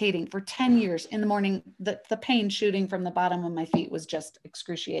debilitating for 10 years in the morning. The pain shooting from the bottom of my feet was just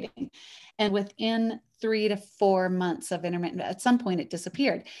excruciating. And within 3 to 4 months of intermittent, at some point it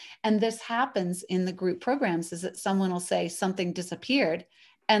disappeared. And this happens in the group programs, is that someone will say something disappeared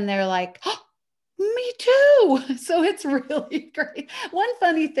and they're like, oh, me too. So it's really great. One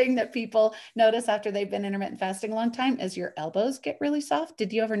funny thing that people notice after they've been intermittent fasting a long time is your elbows get really soft.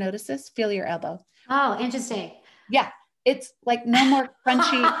 Did you ever notice this? Feel your elbow. Oh, interesting. Yeah. It's like no more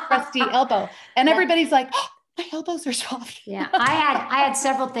crunchy, crusty elbow. And everybody's like, oh, my elbows are soft. Yeah. I had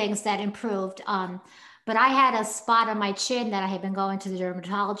several things that improved. But I had a spot on my chin that I had been going to the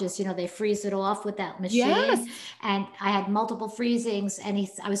dermatologist. They freeze it off with that machine. Yes. And I had multiple freezings, and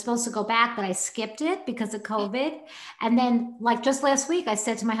I was supposed to go back, but I skipped it because of COVID. And then, like, just last week, I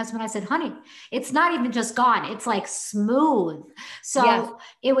said to my husband, I said, honey, it's not even just gone. It's like smooth. So Yes.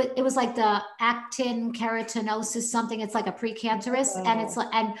 it was like the actin keratinosis, something. It's like a precancerous. And it's like,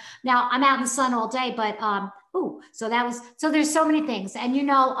 and now I'm out in the sun all day, but, so there's so many things. And,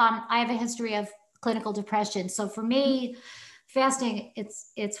 I have a history of clinical depression. So for me, fasting,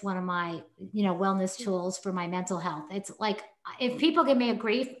 it's one of my, wellness tools for my mental health. It's like, if people give me a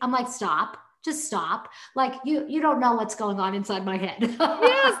grief, I'm like, stop, just stop. Like you don't know what's going on inside my head.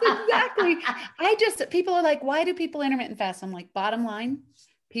 Yes, exactly. People are like, why do people intermittent fast? I'm like, bottom line,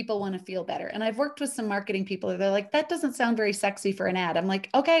 people want to feel better. And I've worked with some marketing people. They're like, that doesn't sound very sexy for an ad. I'm like,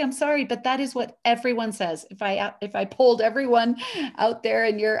 okay, I'm sorry, but that is what everyone says. If I polled everyone out there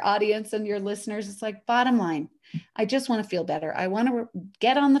in your audience and your listeners, it's like, bottom line, I just want to feel better. I want to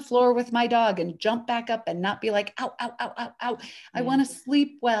get on the floor with my dog and jump back up and not be like, ow, ow, ow, ow, ow. I want to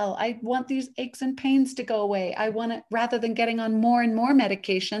sleep well. I want these aches and pains to go away. I want to, rather than getting on more and more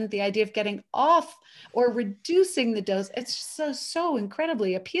medication, the idea of getting off or reducing the dose, it's so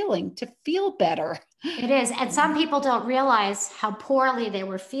incredibly appealing to feel better. It is. And some people don't realize how poorly they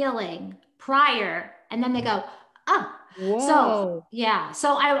were feeling prior. And then they go, oh, so Whoa. yeah.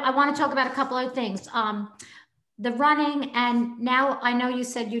 So I want to talk about a couple of things. The running, and now I know you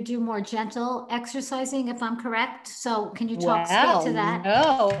said you do more gentle exercising, if I'm correct. So can you speak Well, to that?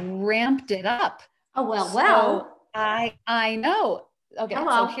 no, ramped it up. Oh, So I know. Okay, so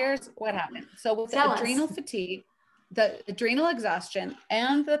hello. here's what happened. So with the Tell us. adrenal fatigue, the adrenal exhaustion,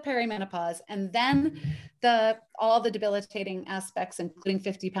 and the perimenopause, and then all the debilitating aspects, including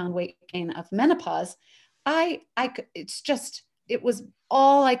 50-pound weight gain of menopause, it was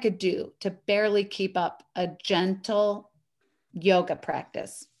all I could do to barely keep up a gentle yoga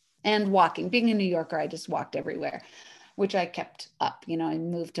practice and walking. Being a New Yorker, I just walked everywhere, which I kept up. I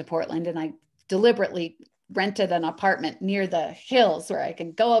moved to Portland and I deliberately rented an apartment near the hills where I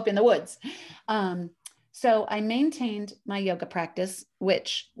can go up in the woods. So I maintained my yoga practice,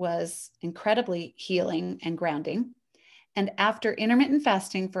 which was incredibly healing and grounding. And after intermittent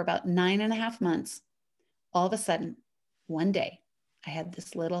fasting for about 9.5 months, all of a sudden, one day, I had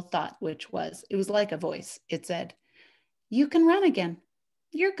this little thought, it was like a voice. It said, you can run again.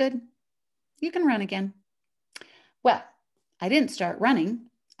 You're good. You can run again. Well, I didn't start running.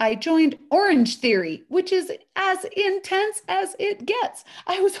 I joined Orange Theory, which is as intense as it gets.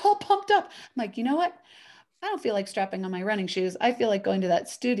 I was all pumped up. I'm like, you know what? I don't feel like strapping on my running shoes. I feel like going to that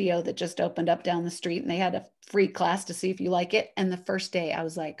studio that just opened up down the street and they had a free class to see if you like it. And the first day I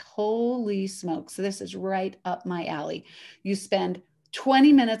was like, holy smokes, this is right up my alley. You spend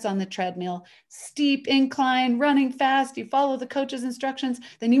 20 minutes on the treadmill, steep incline, running fast. You follow the coach's instructions.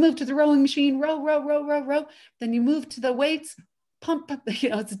 Then you move to the rowing machine, row, row, row, row, row. Then you move to the weights, pump,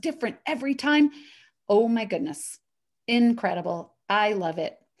 it's different every time. Oh my goodness. Incredible. I love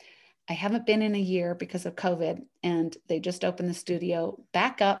it. I haven't been in a year because of COVID, and they just opened the studio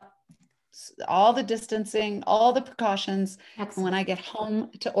back up, all the distancing, all the precautions. Excellent. And when I get home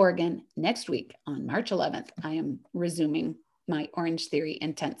to Oregon next week on March 11th, I am resuming my Orange Theory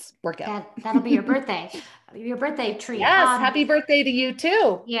intense workout. That'll be your birthday treat. Yes, happy birthday to you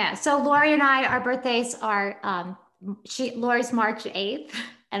too. Yeah. So Laurie and I, our birthdays are Laurie's March 8th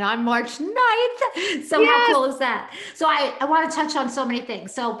and I'm March 9th. So Yes. how cool is that? So I want to touch on so many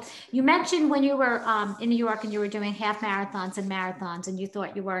things. So you mentioned when you were in New York and you were doing half marathons and you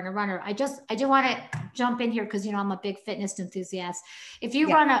thought you weren't a runner. I do want to jump in here because I'm a big fitness enthusiast. If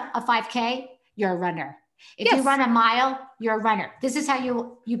you run a 5K, you're a runner. If you run a mile, you're a runner. This is how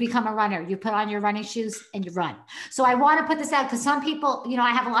you become a runner. You put on your running shoes and you run. So I want to put this out because some people, I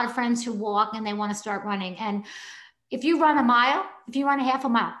have a lot of friends who walk and they want to start running. And if you run a mile, if you run a half a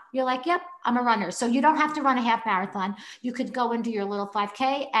mile, you're like, yep, I'm a runner. So you don't have to run a half marathon. You could go into your little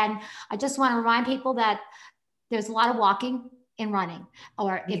 5K. And I just want to remind people that there's a lot of walking and running.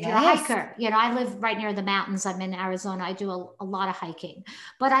 Or if you're a hiker, I live right near the mountains. I'm in Arizona. I do a lot of hiking.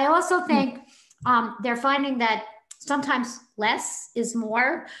 But I also think they're finding that sometimes less is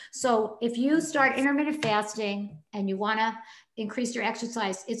more. So if you start intermittent fasting and you want to increase your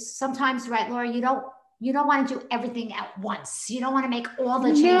exercise, it's sometimes, right, Laura, you don't want to do everything at once. You don't want to make all the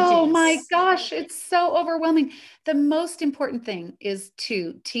changes. No, my gosh, it's so overwhelming. The most important thing is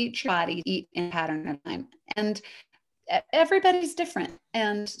to teach your body to eat in a pattern of time. And everybody's different.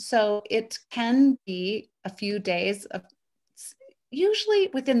 And so it can be a few days of, usually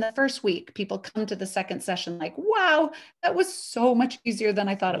within the first week, people come to the second session like, wow, that was so much easier than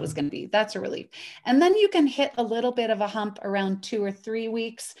I thought it was going to be. That's a relief. And then you can hit a little bit of a hump around 2 or 3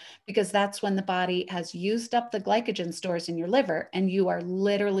 weeks, because that's when the body has used up the glycogen stores in your liver and you are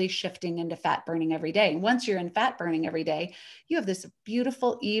literally shifting into fat burning every day. And once you're in fat burning every day, you have this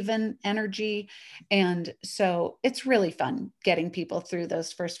beautiful, even energy. And so it's really fun getting people through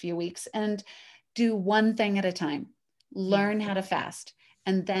those first few weeks, and do one thing at a time. Learn how to fast.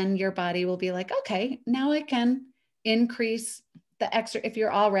 And then your body will be like, okay, now I can increase the extra. If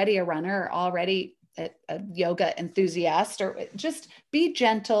you're already a runner or already a yoga enthusiast, or just be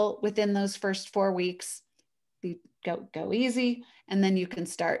gentle within those first 4 weeks, go easy. And then you can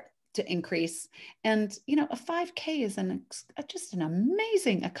start to increase. And, a 5K is just an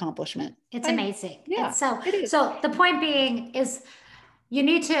amazing accomplishment. It's amazing. Yeah, so, it is. So the point being is, You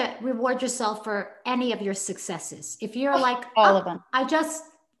need to reward yourself for any of your successes. If you're Oh, like, all oh, of them. I just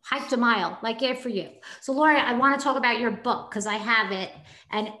hiked a mile, like good for you. So Laura, I want to talk about your book because I have it.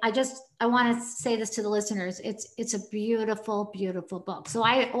 And I want to say this to the listeners. It's a beautiful, beautiful book. So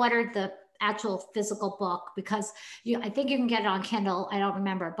I ordered the actual physical book because I think you can get it on Kindle. I don't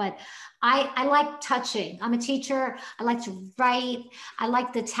remember, but I like touching. I'm a teacher. I like to write. I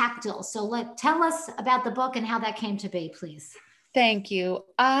like the tactile. So tell us about the book and how that came to be, please. Thank you.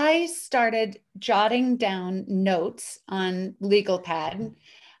 I started jotting down notes on legal pad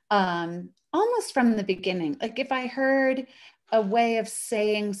almost from the beginning. Like if I heard a way of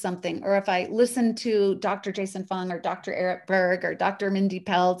saying something, or if I listened to Dr. Jason Fung or Dr. Eric Berg or Dr. Mindy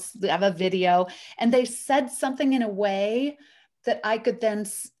Peltz, they have a video, and they said something in a way that I could then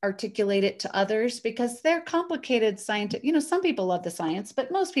articulate it to others, because they're complicated scientific. Some people love the science,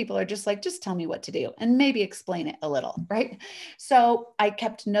 but most people are just like, just tell me what to do and maybe explain it a little, right? So I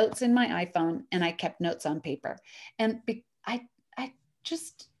kept notes in my iPhone and I kept notes on paper. And I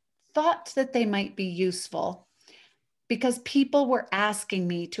just thought that they might be useful because people were asking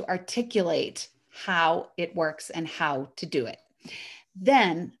me to articulate how it works and how to do it.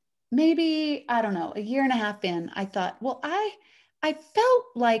 Then maybe, I don't know, a year and a half in, I thought, well, I felt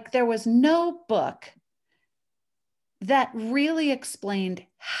like there was no book that really explained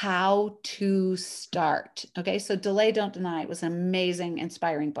how to start. Okay, so Delay, Don't Deny was an amazing,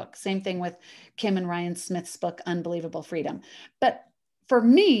 inspiring book. Same thing with Kim and Ryan Smith's book, Unbelievable Freedom. But for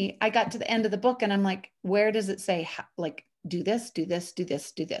me, I got to the end of the book and I'm like, where does it say, like, do this, do this, do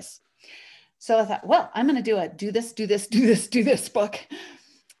this, do this? So I thought, well, I'm going to do a do this, do this, do this, do this book.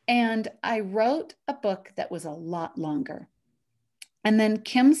 And I wrote a book that was a lot longer. And then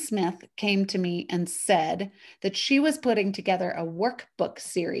Kim Smith came to me and said that she was putting together a workbook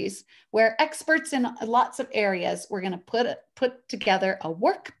series where experts in lots of areas were going to put together a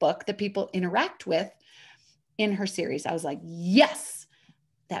workbook that people interact with in her series. I was like, yes,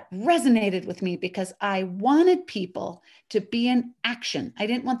 that resonated with me because I wanted people to be in action. I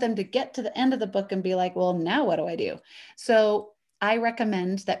didn't want them to get to the end of the book and be like, well, now what do I do? So I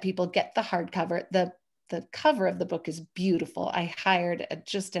recommend that people get the hardcover. The cover of the book is beautiful. I hired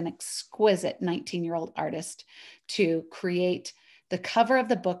just an exquisite 19-year-old artist to create the cover of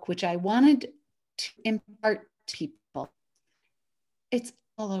the book, which I wanted to impart to people. It's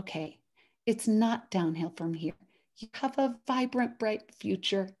all okay. It's not downhill from here. You have a vibrant, bright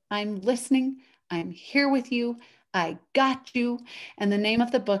future. I'm listening. I'm here with you. I got you. And the name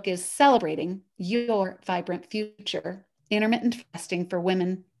of the book is Celebrating Your Vibrant Future, Intermittent Fasting for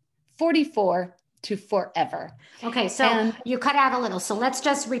Women 44 to Forever. Okay, so And you cut out a little. So let's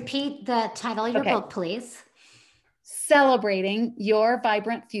just repeat the title of your okay, book, please. Celebrating Your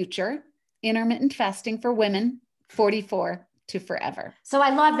Vibrant Future, Intermittent Fasting for Women 44 to Forever. So I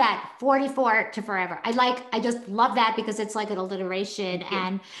love that 44 to forever. I just love that because it's like an alliteration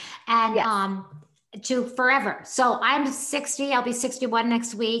and Yes. to forever. So I'm 60, I'll be 61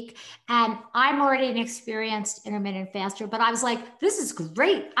 next week, and I'm already an experienced intermittent faster, but I was like, this is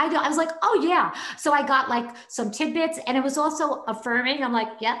great. I was like, oh yeah. So I got like some tidbits and it was also affirming. I'm like,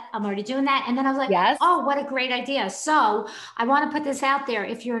 yep, I'm already doing that. And then I was like, Yes. oh, what a great idea. So I want to put this out there.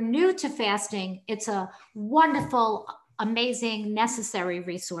 If you're new to fasting, it's a wonderful, amazing, necessary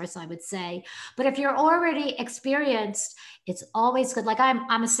resource, I would say. But if you're already experienced, it's always good. Like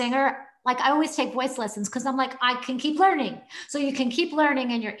I'm a singer. Like I always take voice lessons because I'm like, I can keep learning. So you can keep learning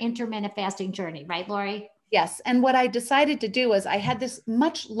in your intermittent fasting journey, right, Laurie? Yes. And what I decided to do was I had this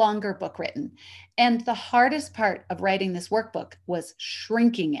much longer book written. And the hardest part of writing this workbook was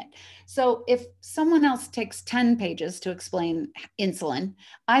shrinking it. So if someone else takes 10 pages to explain insulin,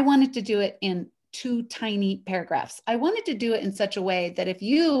 I wanted to do it in 2 tiny paragraphs. I wanted to do it in such a way that if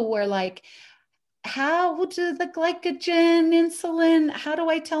you were like, how do the glycogen, insulin, how do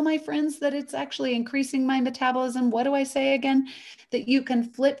I tell my friends that it's actually increasing my metabolism? What do I say again? That you can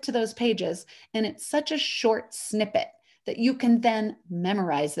flip to those pages and it's such a short snippet that you can then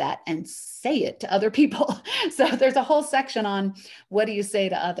memorize that and say it to other people. So there's a whole section on what do you say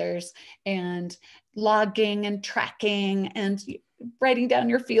to others and logging and tracking and writing down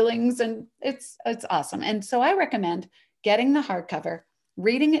your feelings, and it's awesome. And so I recommend getting the hardcover,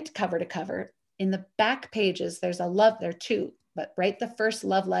 reading it cover to cover. In the back pages, there's a love, there are two, but write the first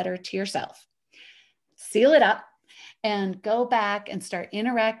love letter to yourself, seal it up, and go back and start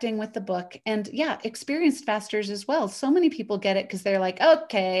interacting with the book. And yeah, experienced fasters as well. So many people get it because they're like,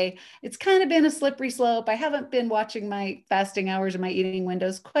 okay, it's kind of been a slippery slope. I haven't been watching my fasting hours and my eating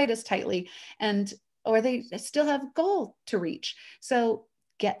windows quite as tightly. And or they still have a goal to reach. So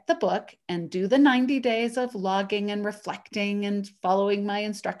get the book and do the 90 days of logging and reflecting and following my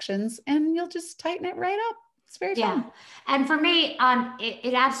instructions, and you'll just tighten it right up. It's very Yeah. fun. And for me,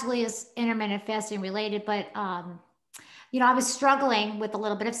 it absolutely is intermittent fasting related, but I was struggling with a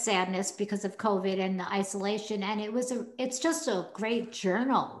little bit of sadness because of COVID and the isolation. And it's just a great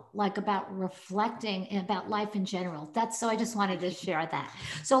journal, like about reflecting and about life in general. So I just wanted to share that.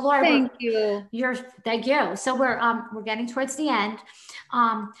 So Laura, Thank you. thank you. So we're getting towards the end.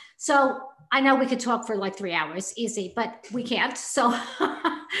 So I know we could talk for like 3 hours easy, but we can't. So,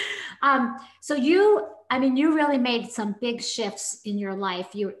 so you really made some big shifts in your life.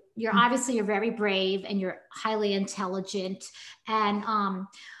 You're very brave and you're highly intelligent and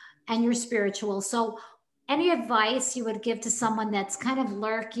you're spiritual. So any advice you would give to someone that's kind of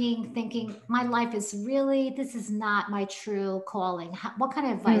lurking, thinking this is not my true calling? What kind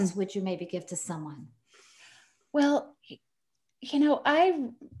of advice would you maybe give to someone? Well,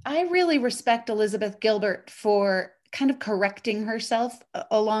 I really respect Elizabeth Gilbert for kind of correcting herself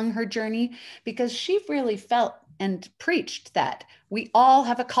along her journey, because she really felt and preached that we all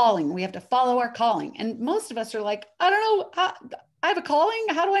have a calling. We have to follow our calling. And most of us are like, I don't know, I have a calling.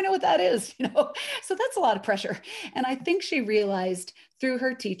 How do I know what that is? So that's a lot of pressure. And I think she realized through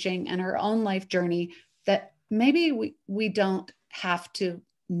her teaching and her own life journey that maybe we don't have to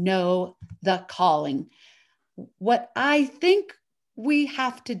know the calling. What I think we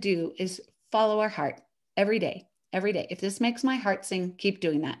have to do is follow our heart every day. Every day. If this makes my heart sing, keep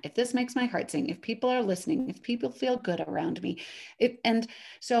doing that. If this makes my heart sing, if people are listening, if people feel good around me. And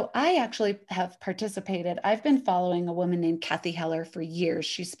so I actually have participated. I've been following a woman named Kathy Heller for years.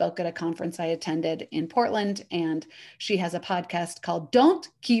 She spoke at a conference I attended in Portland, and she has a podcast called Don't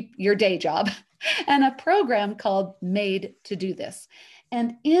Keep Your Day Job and a program called Made to Do This.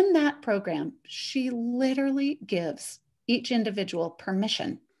 And in that program, she literally gives each individual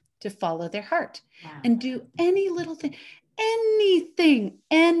permission to follow their heart. Wow. And do any little thing,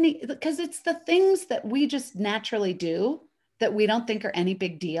 because it's the things that we just naturally do that we don't think are any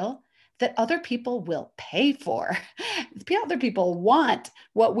big deal, that other people will pay for. Other people want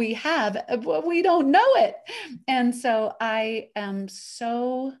what we have, but we don't know it. And so I am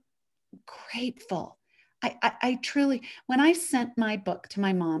so grateful. I truly, when I sent my book to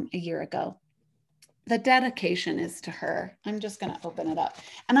my mom a year ago, the dedication is to her. I'm just going to open it up.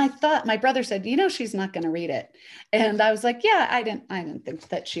 And I thought, my brother said, she's not going to read it. And I was like, yeah, I didn't think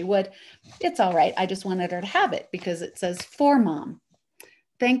that she would. It's all right. I just wanted her to have it because it says, "For Mom,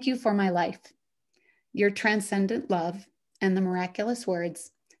 thank you for my life, your transcendent love, and the miraculous words,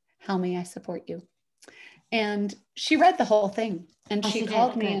 how may I support you?" And she read the whole thing. And she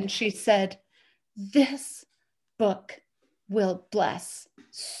called me and she said, "This book will bless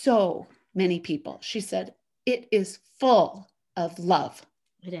so many people." She said, "It is full of love."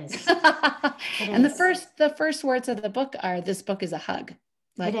 It is. And the first words of the book are, "This book is a hug."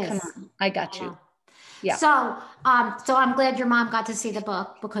 Like, come on, I got you. Yeah. So I'm glad your mom got to see the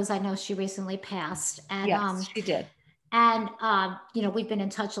book, because I know she recently passed. And yes, she did. And, we've been in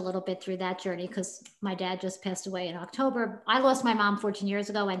touch a little bit through that journey, because my dad just passed away in October. I lost my mom 14 years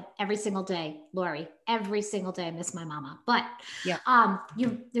ago, and every single day, Laurie, every single day I miss my mama. But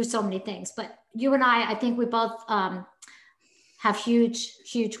there's so many things. But you and I think we both have huge,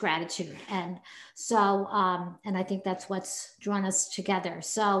 huge gratitude. And so, and I think that's what's drawn us together.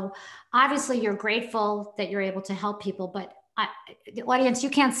 So obviously you're grateful that you're able to help people, but the audience, you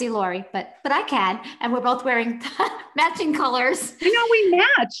can't see Laurie, but I can. And we're both wearing matching colors. We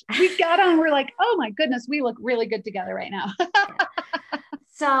match. We got on. We're like, oh my goodness, we look really good together right now.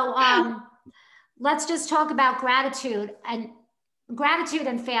 So let's just talk about gratitude and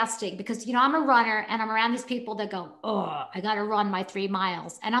fasting, because, I'm a runner and I'm around these people that go, "Oh, I got to run my 3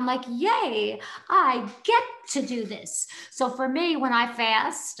 miles." And I'm like, yay, I get to do this. So for me, when I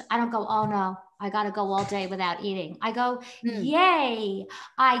fast, I don't go, "Oh no, I got to go all day without eating." I go, yay,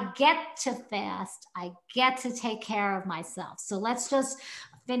 I get to fast. I get to take care of myself. So let's just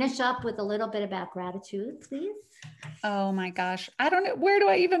finish up with a little bit about gratitude, please. Oh my gosh. I don't know. Where do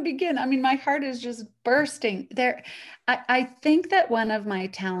I even begin? I mean, my heart is just bursting there. I think that one of my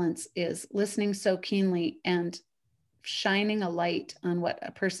talents is listening so keenly and shining a light on what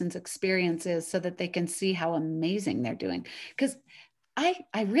a person's experience is so that they can see how amazing they're doing. Because I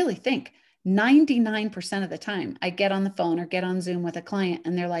really think 99% of the time I get on the phone or get on Zoom with a client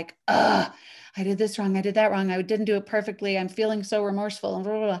and they're like, "I did this wrong. I did that wrong. I didn't do it perfectly. I'm feeling so remorseful," and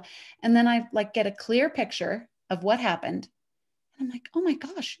blah, blah, blah. And then I get a clear picture of what happened. And I'm like, "Oh my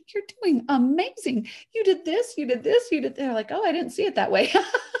gosh, you're doing amazing. You did this, you did this, you did." They're like, "Oh, I didn't see it that way."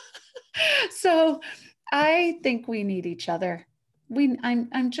 So I think we need each other.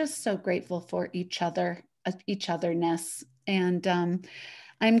 I'm just so grateful for each other, each otherness. And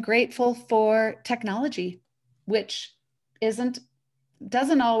I'm grateful for technology, which isn't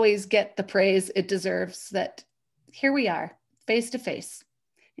doesn't always get the praise it deserves. That here we are, face to face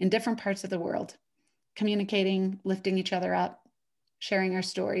in different parts of the world, communicating, lifting each other up, sharing our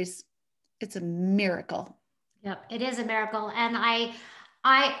stories. It's a miracle. Yep, it is a miracle. And I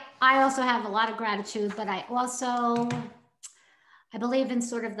also have a lot of gratitude, but I believe in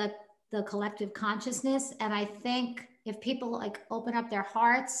sort of the collective consciousness. And I think if people like open up their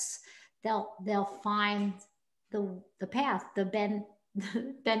hearts, they'll find the path, bending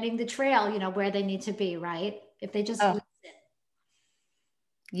the trail, where they need to be, right? If they just Oh, listen.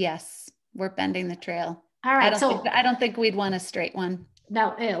 yes, we're bending the trail. All right. So I don't think we'd want a straight one.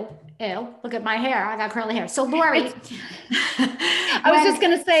 no, ew. Look at my hair. I got curly hair. So Laurie, It's, I was just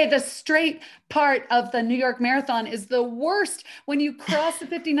going to say the straight part of the New York Marathon is the worst when you cross the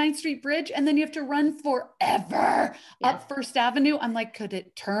 59th Street Bridge and then you have to run forever yes, up First Avenue. I'm like, could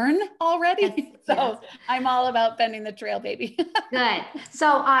it turn already? yes, So yes. I'm all about bending the trail, baby. Good.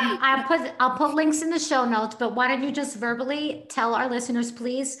 So I'll put links in the show notes, but why don't you just verbally tell our listeners,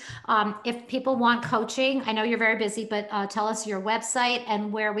 please, if people want coaching, I know you're very busy, but tell us your website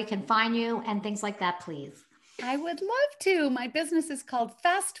and where we can find you and things like that, please. I would love to. My business is called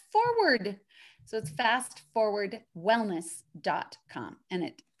Fast Forward. So it's fastforwardwellness.com. And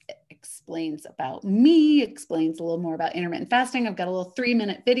it explains about me, explains a little more about intermittent fasting. I've got a little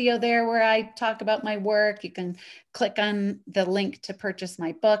 3-minute video there where I talk about my work. You can click on the link to purchase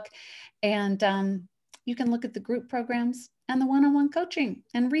my book. And you can look at the group programs and the one-on-one coaching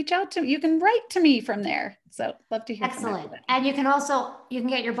and reach out to me. You can write to me from there. So love to hear from Excellent. everybody. And you can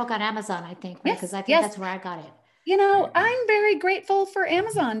get your book on Amazon, I think, right? Because Yes, I think yes. that's where I got it. I'm very grateful for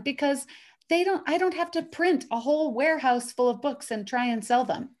Amazon because I don't have to print a whole warehouse full of books and try and sell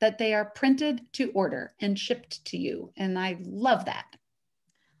them, that they are printed to order and shipped to you. And I love that.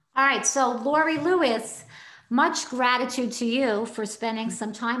 All right. So Laurie Lewis, much gratitude to you for spending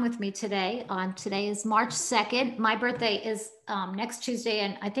some time with me today. Today is March 2nd. My birthday is next Tuesday,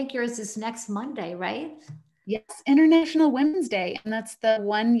 and I think yours is next Monday, right? Yes, International Women's Day. And that's the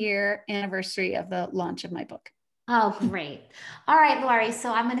 1-year anniversary of the launch of my book. Oh, great. All right, Laurie.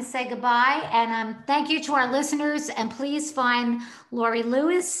 So I'm going to say goodbye and thank you to our listeners. And please find Laurie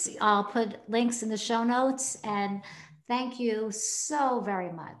Lewis. I'll put links in the show notes. And thank you so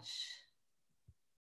very much.